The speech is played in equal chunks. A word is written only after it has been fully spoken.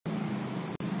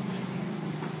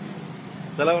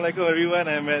Assalamualaikum everyone.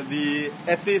 I'm at the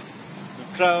Ethis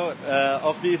crowd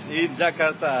office in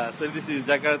Jakarta. So this is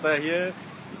Jakarta here.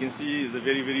 You can see it's a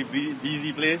very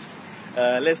busy place.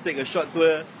 Let's take a short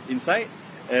tour inside.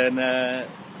 And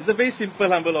it's a very simple,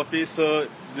 humble office. So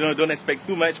don't expect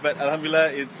too much. But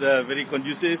Alhamdulillah, it's very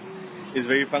conducive. It's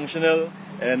very functional.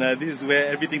 And this is where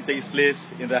everything takes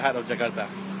place in the heart of Jakarta.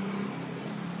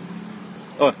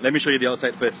 Oh, let me show you the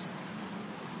outside first.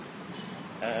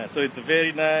 So it's a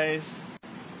very nice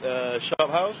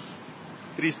shop house,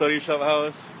 3-story shop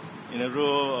house in a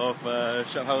row of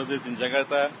shop houses in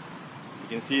Jakarta. You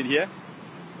can see it here.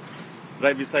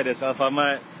 Right beside there's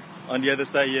Alfamart. On the other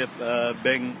side you have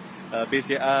Bank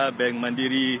PCA, Bank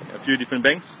Mandiri, a few different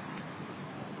banks.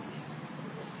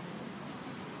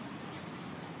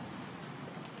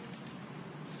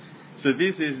 So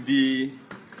this is the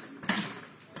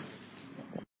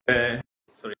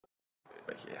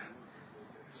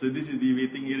So this is the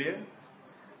waiting area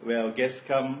where our guests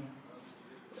come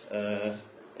and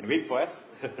wait for us.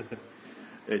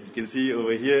 You can see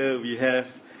over here we have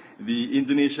the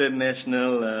Indonesian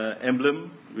national emblem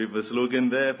with a slogan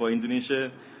there for Indonesia.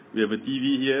 We have a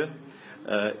TV here.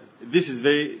 This is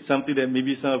something that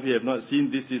maybe some of you have not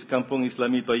seen. This is Kampung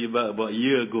Islami Toyibah about a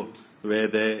year ago, where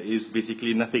there is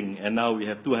basically nothing, and now we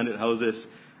have 200 houses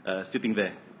sitting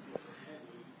there.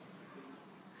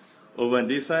 Over on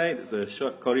this side, it's a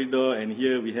short corridor, and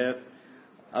here we have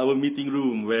our meeting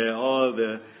room where all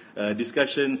the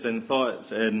discussions and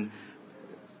thoughts and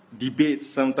debates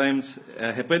sometimes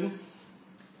happen.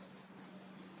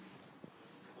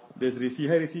 There's Risi.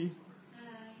 Hi, Risi.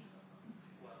 Hi.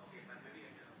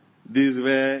 This is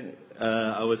where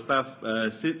our staff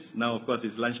sits. Now, of course,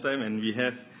 it's lunchtime, and we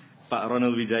have Pak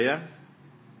Ronald Wijaya.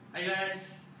 Hi, guys.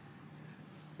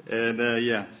 And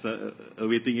so a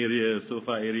waiting area, a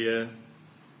sofa area.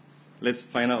 Let's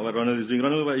find out what Ronald is doing.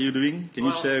 Ronald, what are you doing? Can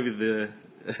you share with the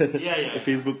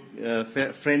Facebook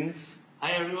friends?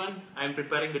 Hi everyone, I'm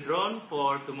preparing the drone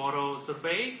for tomorrow's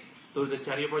survey to the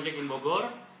Caria project in Bogor.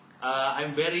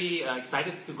 I'm very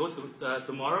excited to go to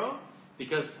tomorrow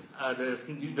because the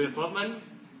development,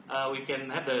 we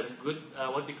can have the good,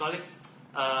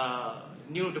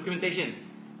 new documentation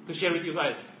to share with you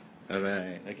guys.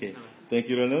 Alright, okay. Thank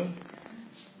you, Ronald.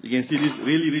 You can see this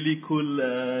really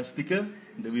cool sticker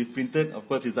that we've printed. Of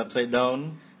course, it's upside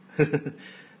down.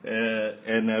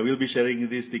 And we'll be sharing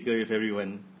this sticker with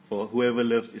everyone for whoever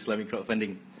loves Islamic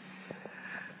crowdfunding.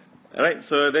 Alright,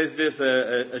 so that's just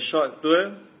a short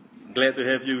tour. Glad to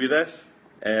have you with us.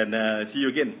 And see you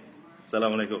again.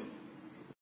 Assalamualaikum.